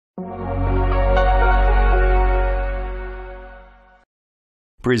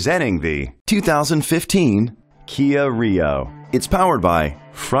Presenting the 2015 Kia Rio. It's powered by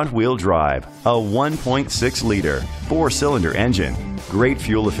front-wheel drive, a 1.6-liter, 4-cylinder engine. Great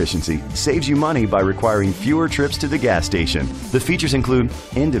fuel efficiency saves you money by requiring fewer trips to the gas station. The features include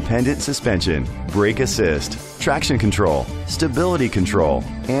independent suspension, brake assist, traction control, stability control,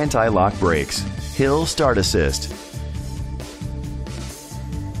 anti-lock brakes, hill start assist.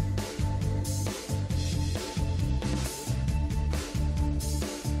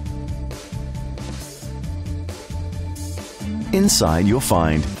 Inside you'll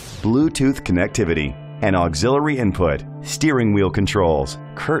find Bluetooth connectivity, an auxiliary input, steering wheel controls,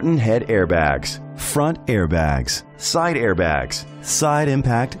 curtain head airbags, front airbags, side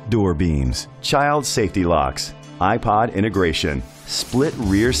impact door beams, child safety locks, iPod integration, split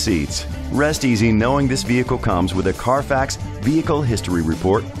rear seats. Rest easy knowing this vehicle comes with a Carfax Vehicle History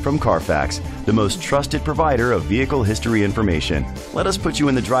Report from Carfax, the most trusted provider of vehicle history information. Let us put you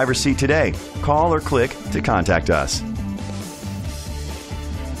in the driver's seat today. Call or click to contact us.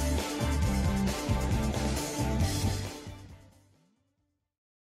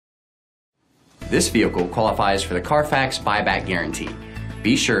 This vehicle qualifies for the Carfax buyback guarantee.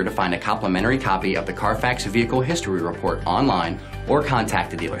 Be sure to find a complimentary copy of the Carfax Vehicle History Report online or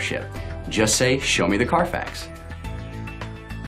contact the dealership. Just say, "Show me the Carfax."